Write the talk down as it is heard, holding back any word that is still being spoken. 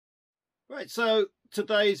Right, so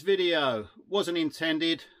today's video wasn't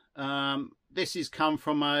intended. This has come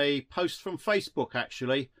from a post from Facebook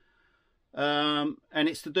actually, and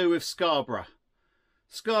it's to do with Scarborough.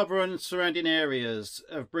 Scarborough and surrounding areas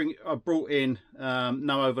have brought in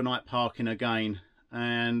no overnight parking again,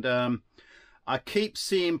 and I keep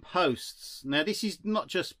seeing posts. Now this is not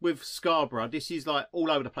just with Scarborough, this is like all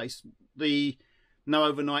over the place. The no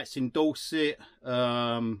overnights in Dorset,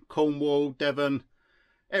 Cornwall, Devon.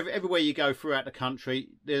 Everywhere you go throughout the country,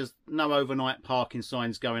 there's no overnight parking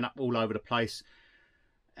signs going up all over the place.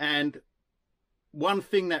 And one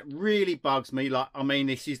thing that really bugs me,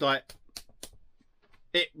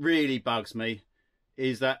 it really bugs me,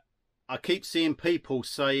 is that I keep seeing people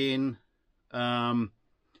saying, why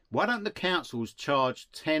don't the councils charge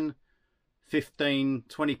 10, 15,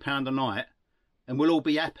 20 pound a night and we'll all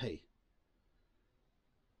be happy?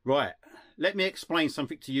 Right. Let me explain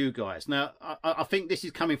something to you guys. Now, I think this is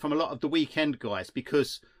coming from a lot of the weekend guys,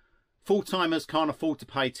 because full-timers can't afford to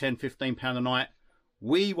pay 10, 15 pound a night.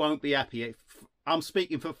 We won't be happy. I'm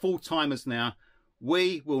speaking for full-timers now.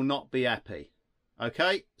 We will not be happy.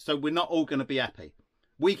 Okay? So we're not all going to be happy.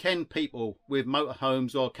 Weekend people with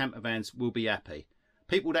motorhomes or camper vans will be happy.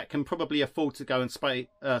 People that can probably afford to go and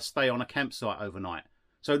stay on a campsite overnight.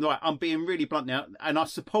 So, right, I'm being really blunt now, and I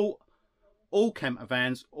support all camper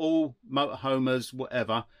vans, all motorhomers,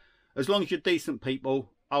 whatever. As long as you're decent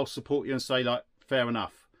people, I'll support you and say, like, fair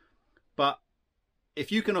enough. But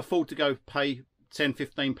if you can afford to go pay 10,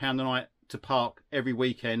 15 pound a night to park every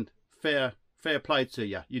weekend, fair play to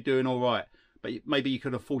you. You're doing all right. But maybe you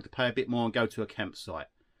could afford to pay a bit more and go to a campsite.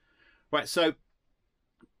 Right, so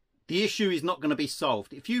the issue is not going to be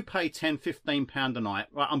solved. If you pay 10, 15 pound a night,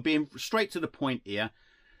 right, I'm being straight to the point here.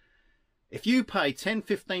 If you pay 10,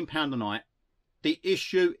 15 pound a night, the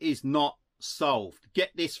issue is not solved. Get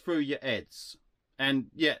this through your heads. And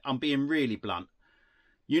yeah, I'm being really blunt.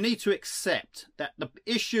 You need to accept that the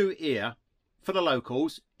issue here for the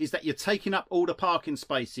locals is that you're taking up all the parking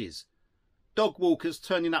spaces. Dog walkers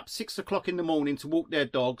turning up 6 o'clock in the morning to walk their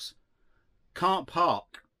dogs can't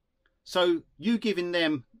park. So you giving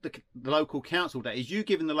them, the local council, that is, you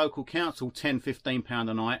giving the local council 10, 15 pound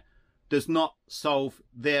a night does not solve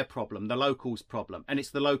their problem, the locals' problem. And it's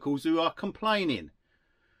the locals who are complaining.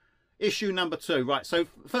 Issue number 2. Right, so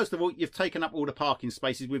first of all, you've taken up all the parking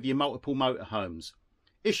spaces with your multiple motorhomes.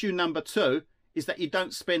 Issue number 2 is that you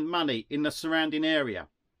don't spend money in the surrounding area.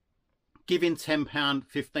 Giving £10,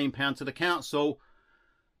 £15 to the council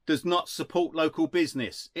does not support local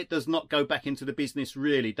business. It does not go back into the business,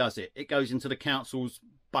 really, does it? It goes into the council's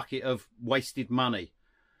bucket of wasted money.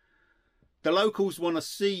 The locals want to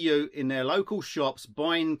see you in their local shops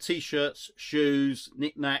buying t-shirts, shoes,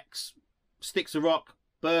 knickknacks, sticks of rock,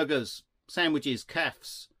 burgers, sandwiches,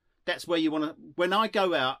 caffs. That's where you want to... When I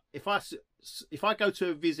go out, if I go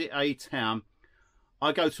to visit a town,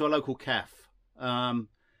 I go to a local caff,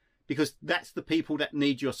 because that's the people that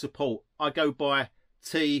need your support. I go buy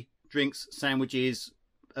tea, drinks, sandwiches,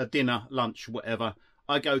 a dinner, lunch, whatever.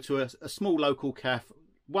 I go to a small local caff,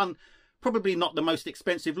 one... Probably not the most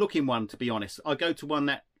expensive looking one, to be honest. I go to one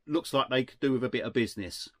that looks like they could do with a bit of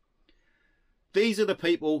business. These are the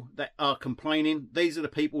people that are complaining. These are the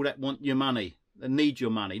people that want your money, that need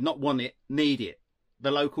your money. Not want it, need it.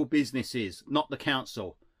 The local businesses, not the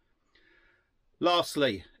council.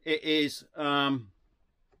 Lastly, it is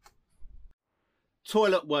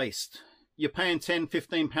toilet waste. You're paying 10,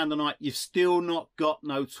 15 pound a night. You've still not got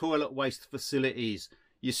no toilet waste facilities.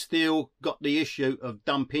 You still got the issue of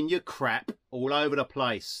dumping your crap all over the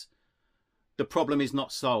place. The problem is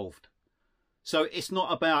not solved. So it's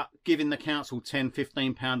not about giving the council 10,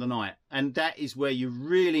 15 pound a night. And that is where you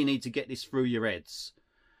really need to get this through your heads.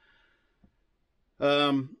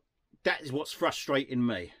 That is what's frustrating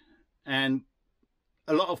me. And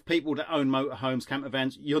a lot of people that own motorhomes, camper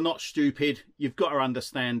vans, you're not stupid. You've got to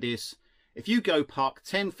understand this. If you go park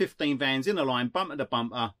 10, 15 vans in a line, bumper to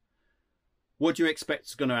bumper, what do you expect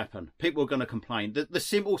is going to happen? People are going to complain. The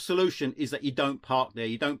simple solution is that you don't park there.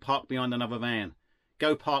 You don't park behind another van.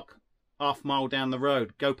 Go park half a mile down the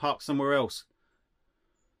road. Go park somewhere else.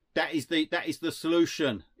 That is the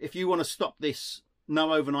solution. If you want to stop this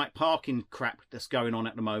no overnight parking crap that's going on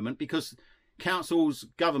at the moment, because councils,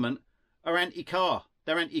 government are anti-car.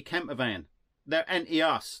 They're anti-camper van. They're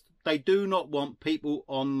anti-us. They do not want people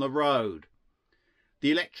on the road.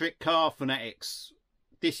 The electric car fanatics.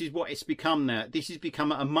 This is what it's become now. This has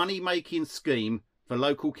become a money-making scheme for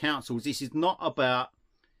local councils. This is not about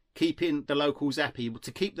keeping the locals happy.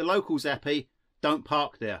 To keep the locals happy, don't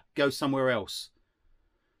park there. Go somewhere else.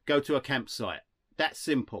 Go to a campsite. That's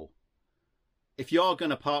simple. If you are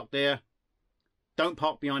going to park there, Don't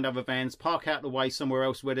park behind other vans. Park out the way somewhere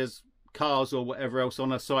else where there's cars or whatever else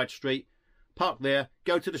on a side street. Park there.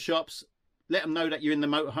 Go to the shops. Let them know that you're in the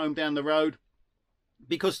motorhome down the road.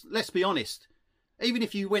 Because let's be honest, even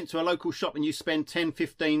if you went to a local shop and you spend £10,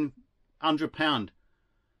 £15, £100,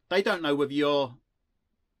 they don't know whether you're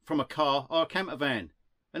from a car or a camper van.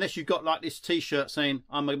 Unless you've got like this t-shirt saying,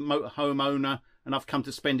 I'm a motorhome owner and I've come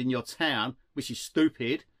to spend in your town, which is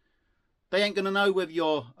stupid. They ain't going to know whether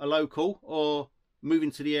you're a local or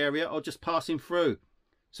moving to the area or just passing through.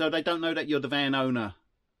 So they don't know that you're the van owner.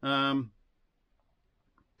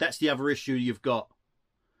 That's the other issue you've got.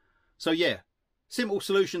 So yeah, simple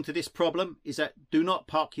solution to this problem is that do not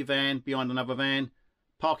park your van behind another van.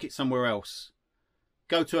 Park it somewhere else.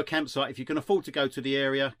 Go to a campsite. If you can afford to go to the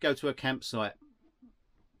area, go to a campsite.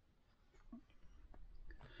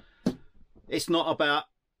 It's not about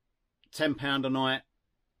 £10 a night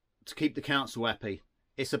to keep the council happy.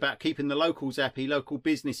 It's about keeping the locals happy, local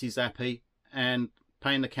businesses happy, and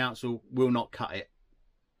paying the council will not cut it.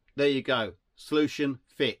 There you go. Solution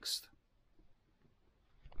fixed.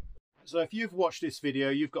 So if you've watched this video,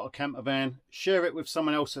 you've got a camper van, share it with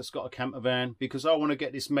someone else that's got a camper van, because I want to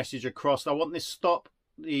get this message across. I want this stop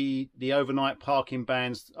the overnight parking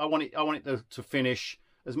bans. I want it to finish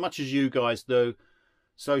as much as you guys do.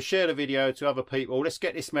 So share the video to other people. Let's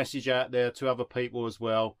get this message out there to other people as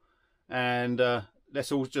well. And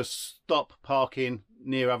let's all just stop parking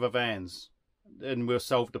near other vans. Then we'll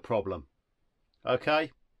solve the problem.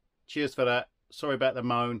 Okay? Cheers for that. Sorry about the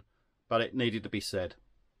moan, but it needed to be said.